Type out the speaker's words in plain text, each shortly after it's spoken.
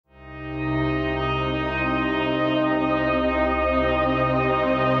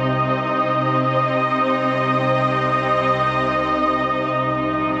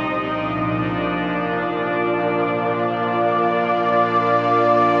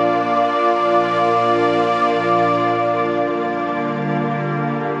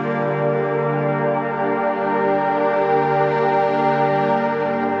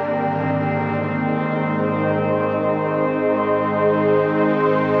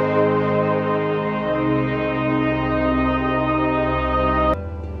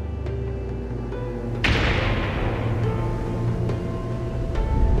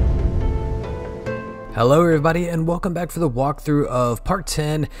Hello everybody and welcome back for the walkthrough of part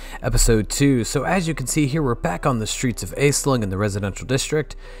 10 episode 2. So as you can see here, we're back on the streets of Aeslung in the residential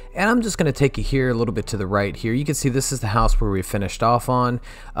district, and I'm just going to take you here a little bit to the right here. You can see this is the house where we finished off on,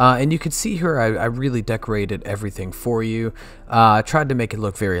 and you can see here I really decorated everything for you. I tried to make it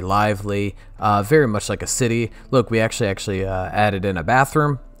look very lively, very much like a city. Look, we actually added in a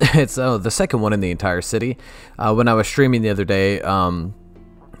bathroom. It's the second one in the entire city. When I was streaming the other day,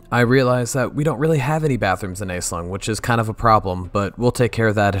 I realized that we don't really have any bathrooms in Aeslung, which is kind of a problem, but we'll take care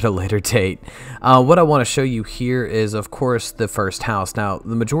of that at a later date. What I want to show you here is, of course, the first house. Now,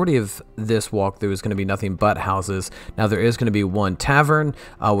 the majority of this walkthrough is going to be nothing but houses. Now, there is going to be one tavern,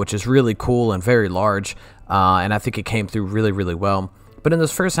 which is really cool and very large, and I think it came through really well. But in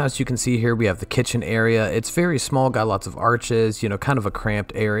this first house, you can see here we have the kitchen area. It's very small, got lots of arches, kind of a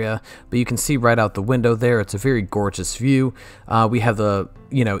cramped area. But you can see right out the window there, it's a very gorgeous view. We have the,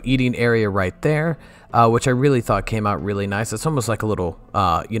 eating area right there, which I really thought came out really nice. It's almost like a little,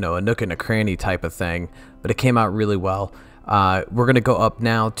 a nook and a cranny type of thing, but it came out really well. We're going to go up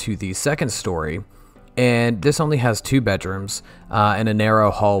now to the second story. And this only has 2 bedrooms and a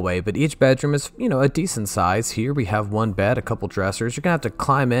narrow hallway, but each bedroom is, a decent size. Here we have one bed, a couple dressers. You're gonna have to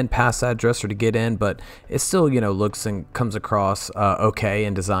climb in past that dresser to get in, but it still, looks and comes across okay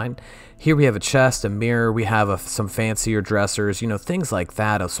in design. Here we have a chest, a mirror, we have some fancier dressers, things like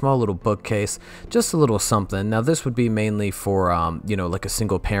that, a small little bookcase, just a little something. Now this would be mainly for, like a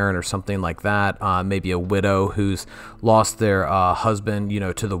single parent or something like that, maybe a widow who's lost their husband,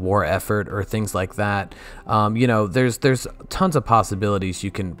 to the war effort or things like that. There's tons of possibilities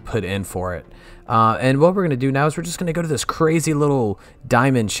you can put in for it. And what we're going to do now is we're just going to go to this crazy little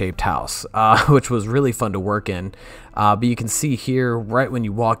diamond-shaped house, which was really fun to work in. But you can see here, right when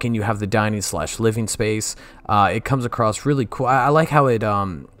you walk in, you have the dining/living space. It comes across really cool. I like how it,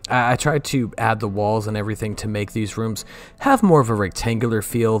 I tried to add the walls and everything to make these rooms have more of a rectangular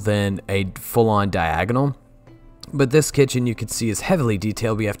feel than a full-on diagonal. But this kitchen, you can see, is heavily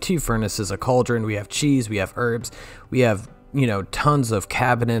detailed. We have 2 furnaces, a cauldron, we have cheese, we have herbs, we have tons of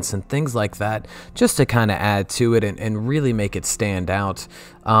cabinets and things like that, just to kind of add to it and really make it stand out.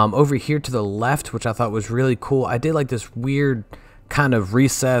 Over here to the left, which I thought was really cool, I did like this weird kind of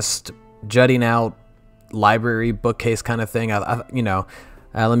recessed, jutting out library bookcase kind of thing. Let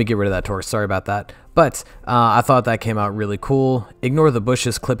me get rid of that torch, sorry about that. But I thought that came out really cool. Ignore the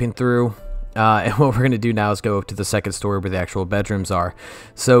bushes clipping through. And what we're going to do now is go up to the second story where the actual bedrooms are.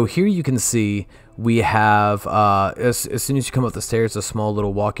 So here you can see we have, as soon as you come up the stairs, a small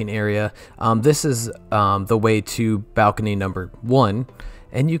little walking area. This is the way to balcony number 1.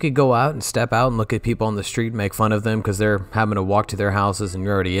 And you could go out and step out and look at people on the street and make fun of them because they're having to walk to their houses and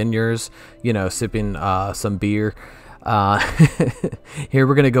you're already in yours, sipping some beer. Here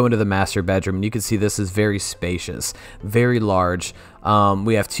we're going to go into the master bedroom, and you can see this is very spacious, very large.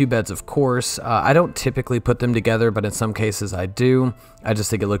 We have 2 beds, of course. I don't typically put them together, but in some cases I do. I just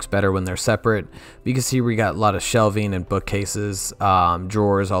think it looks better when they're separate. But you can see we got a lot of shelving and bookcases,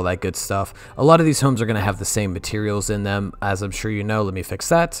 drawers, all that good stuff. A lot of these homes are going to have the same materials in them, as I'm sure you know. Let me fix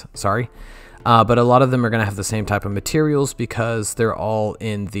that. Sorry. But a lot of them are going to have the same type of materials because they're all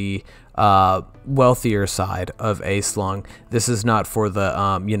in the wealthier side of Aeslung. This is not for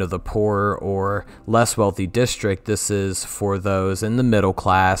the the poorer or less wealthy district. This is for those in the middle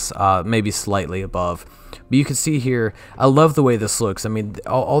class, maybe slightly above. But you can see here, I love the way this looks. I mean,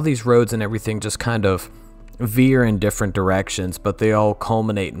 all these roads and everything just kind of veer in different directions, but they all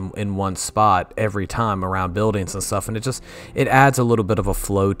culminate in one spot every time around buildings and stuff, and it adds a little bit of a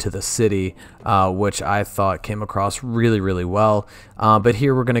flow to the city, which I thought came across really well. But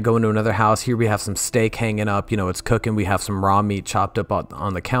here we're going to go into another house. Here we have some steak hanging up, it's cooking. We have some raw meat chopped up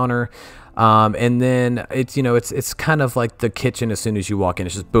on the counter. And then it's kind of like the kitchen. As soon as you walk in,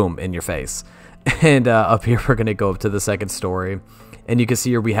 it's just boom in your face. And up here we're going to go up to the second story, and you can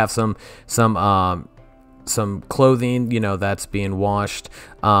see here we have some clothing, that's being washed,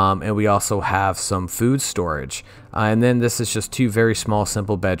 and we also have some food storage, and then this is just 2 very small,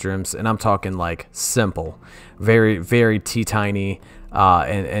 simple bedrooms, and I'm talking like simple, very teeny,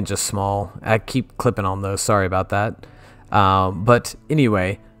 and just small. I keep clipping on those, sorry about that. But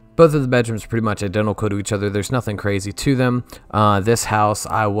anyway, both of the bedrooms are pretty much identical to each other. There's nothing crazy to them. This house,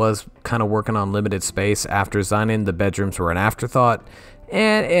 I was kind of working on limited space after designing. The bedrooms were an afterthought,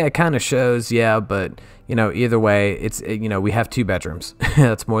 and it kind of shows, yeah, but you know, either way, you know, we have 2 bedrooms.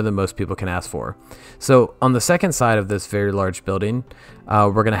 That's more than most people can ask for. So on the second side of this very large building,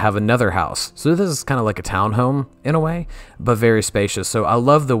 we're going to have another house. So this is kind of like a townhome in a way, but very spacious. So I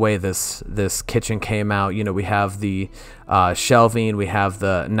love the way this kitchen came out. You know, we have the shelving, we have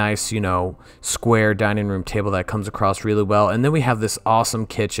the nice, you know, square dining room table that comes across really well. And then we have this awesome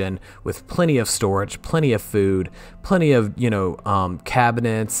kitchen with plenty of storage, plenty of food, plenty of, you know,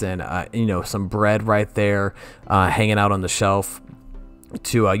 cabinets and, you know, some bread right there hanging out on the shelf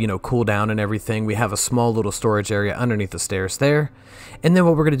to you know, cool down and everything. We have a small little storage area underneath the stairs there. And then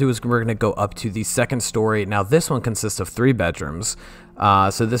what we're going to do is we're going to go up to the second story. Now this one consists of 3 bedrooms.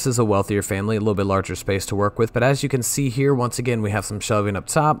 So this is a wealthier family, a little bit larger space to work with. But as you can see here, once again, we have some shelving up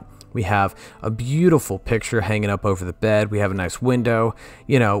top. We have a beautiful picture hanging up over the bed. We have a nice window.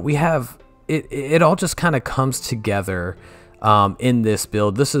 You know, we have it all just kind of comes together in this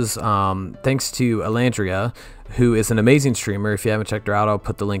build. This is thanks to Aelandria, who is an amazing streamer. If you haven't checked her out, I'll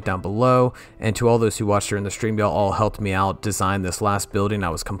put the link down below. And to all those who watched her in the stream, y'all all helped me out design this last building. I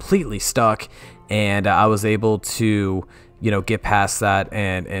was completely stuck, and I was able to, you know, get past that.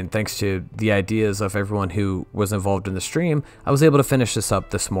 And thanks to the ideas of everyone who was involved in the stream, I was able to finish this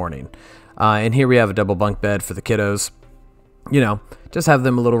up this morning. And here we have a double bunk bed for the kiddos. You know, just have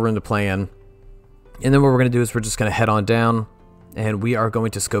them a little room to play in. And then what we're going to do is we're just going to head on down, and we are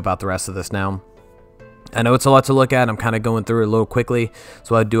going to scope out the rest of this now. I know it's a lot to look at. I'm kind of going through it a little quickly,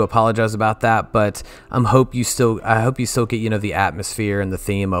 so I do apologize about that. But I hope you still get, you know, the atmosphere and the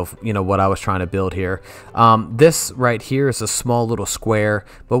theme of, you know, what I was trying to build here. This right here is a small little square,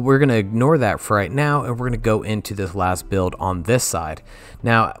 but we're gonna ignore that for right now, and we're gonna go into this last build on this side.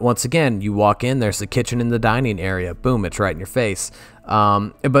 Now, once again, you walk in, there's the kitchen and the dining area. Boom, it's right in your face.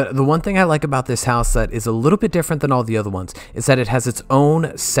 But the one thing I like about this house that is a little bit different than all the other ones is that it has its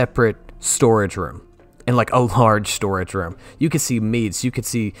own separate storage room. And like a large storage room. You could see meats, you could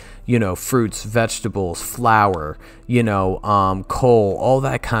see, you know, fruits, vegetables, flour, you know, coal, all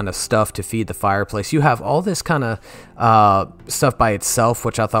that kind of stuff to feed the fireplace. You have all this kind of stuff by itself,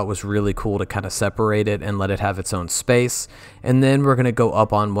 which I thought was really cool to kind of separate it and let it have its own space. And then we're going to go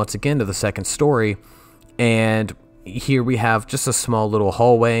up on, once again, to the second story, and here we have just a small little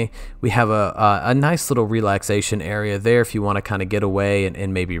hallway. We have a nice little relaxation area there. If you want to kind of get away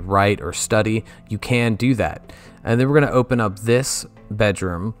and maybe write or study, you can do that. And then we're going to open up this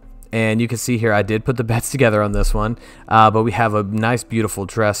bedroom, and you can see here I did put the beds together on this one, but we have a nice beautiful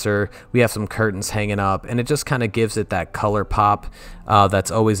dresser. We have some curtains hanging up, and it just kind of gives it that color pop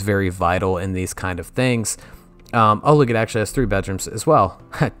that's always very vital in these kind of things. Oh, look, it actually has 3 bedrooms as well.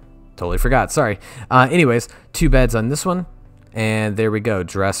 Totally forgot, sorry. Anyways, 2 beds on this one, and there we go,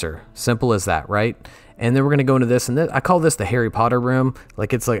 dresser. Simple as that, right? And then we're gonna go into this, and I call this the Harry Potter room.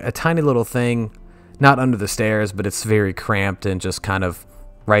 Like, it's like a tiny little thing, not under the stairs, but it's very cramped and just kind of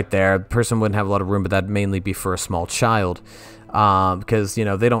right there. The person wouldn't have a lot of room, but that'd mainly be for a small child, because, you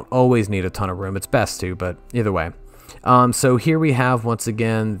know, they don't always need a ton of room. It's best to, but either way. So here we have, once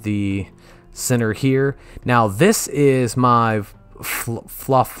again, the center here. Now, this is my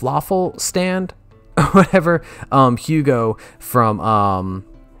falafel stand or whatever. Hugo from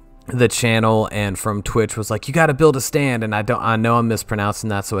the channel and from Twitch was like, you got to build a stand, and I know I'm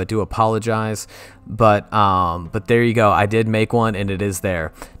mispronouncing that, so I do apologize, but there you go. I did make one, and it is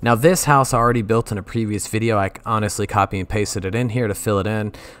there. Now this house I already built in a previous video. I honestly copy and pasted it in here to fill it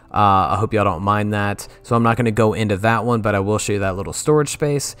in. I hope y'all don't mind that, so I'm not going to go into that one, but I will show you that little storage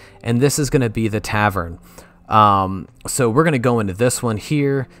space. And this is going to be the tavern. So we're going to go into this one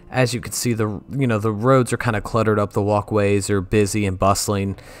here. As you can see, the roads are kind of cluttered up. The walkways are busy and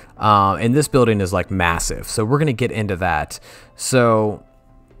bustling. And this building is like massive. So we're going to get into that. So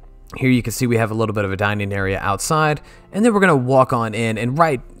here you can see we have a little bit of a dining area outside, and then we're going to walk on in, and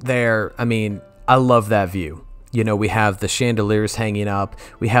right there, I mean, I love that view. You know, we have the chandeliers hanging up.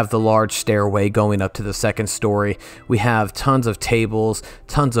 We have the large stairway going up to the second story. We have tons of tables,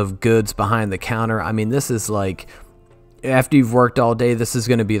 tons of goods behind the counter. I mean, this is like, after you've worked all day, this is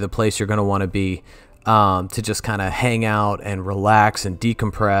going to be the place you're going to want to be, to just kind of hang out and relax and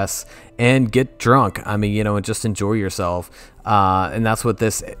decompress and get drunk. I mean, you know, and just enjoy yourself. And that's what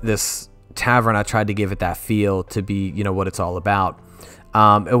this tavern, I tried to give it that feel to be, you know, what it's all about.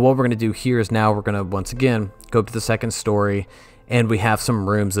 And what we're going to do here is now we're going to, once again, go up to the second story, and we have some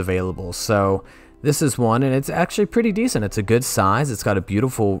rooms available. So this is one, and it's actually pretty decent. It's a good size. It's got a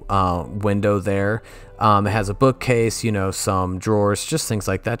beautiful window there. It has a bookcase, you know, some drawers, just things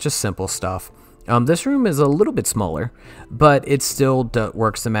like that, just simple stuff. This room is a little bit smaller, but it still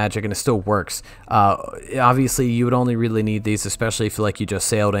works the magic, and it still works. Obviously, you would only really need these, especially if like you just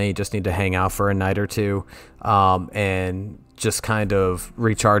sailed and you just need to hang out for a night or two, and just kind of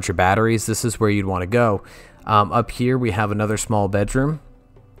recharge your batteries. This is where you'd want to go. Up here, we have another small bedroom,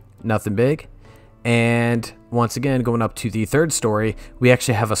 nothing big. And once again, going up to the third story, we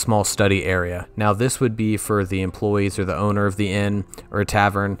actually have a small study area. Now, this would be for the employees or the owner of the inn or a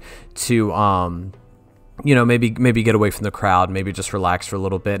tavern to, you know, maybe get away from the crowd, maybe just relax for a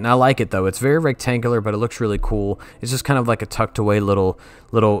little bit. And I like it though. It's very rectangular, but it looks really cool. It's just kind of like a tucked away little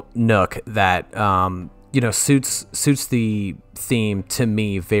nook that, you know, suits the theme to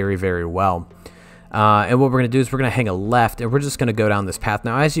me very, very well. And what we're going to do is we're going to hang a left, and we're just going to go down this path.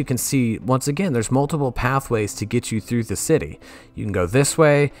 Now, as you can see, once again, there's multiple pathways to get you through the city. You can go this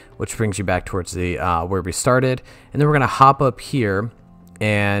way, which brings you back towards the where we started. And then we're going to hop up here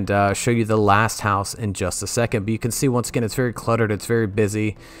and show you the last house in just a second. But you can see, once again, it's very cluttered. It's very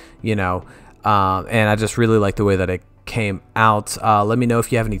busy, you know, and I just really like the way that it came out. Let me know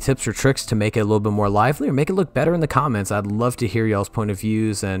if you have any tips or tricks to make it a little bit more lively or make it look better in the comments. I'd love to hear y'all's point of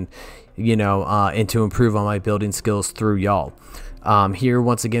views and, you know, and to improve on my building skills through y'all. Here,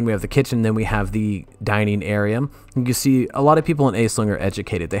 once again, we have the kitchen, then we have the dining area. You can see a lot of people in Aeslung are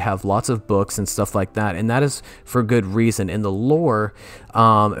educated. They have lots of books and stuff like that, and that is for good reason. In the lore,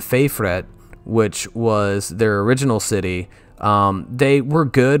 Favret, which was their original city, they were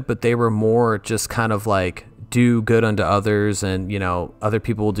good, but they were more just kind of like do good unto others, and you know, other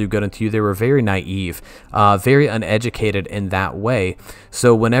people will do good unto you. They were very naive, very uneducated in that way.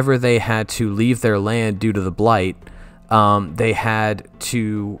 So whenever they had to leave their land due to the blight, they had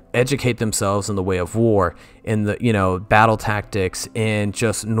to educate themselves in the way of war, in the, you know, battle tactics, and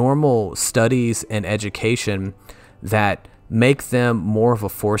just normal studies and education that make them more of a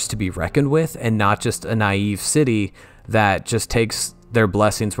force to be reckoned with, and not just a naive city that just takes their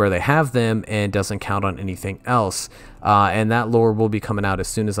blessings where they have them and doesn't count on anything else. And that lore will be coming out as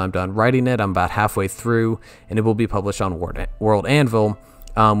soon as I'm done writing it. I'm about halfway through, and it will be published on World Anvil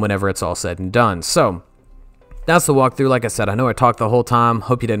whenever it's all said and done. So that's the walkthrough. Like I said, I know I talked the whole time.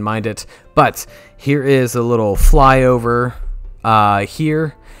 Hope you didn't mind it. But here is a little flyover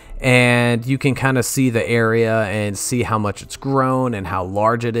here, and you can kind of see the area and see how much it's grown and how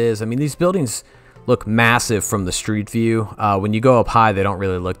large it is. I mean, these buildings look massive from the street view. When you go up high, they don't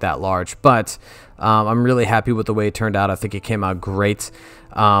really look that large, but I'm really happy with the way it turned out. I think it came out great,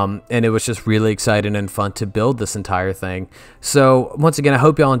 and it was just really exciting and fun to build this entire thing. So once again, I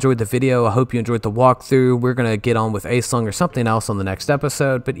hope y'all enjoyed the video. I hope you enjoyed the walkthrough. We're going to get on with Aeslung or something else on the next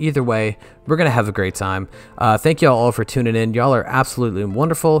episode, but either way, we're going to have a great time. Thank y'all all for tuning in. Y'all are absolutely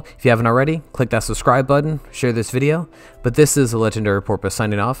wonderful. If you haven't already, click that subscribe button, share this video. But this is a Legendary Porpoise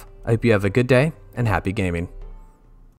signing off. I hope you have a good day and happy gaming.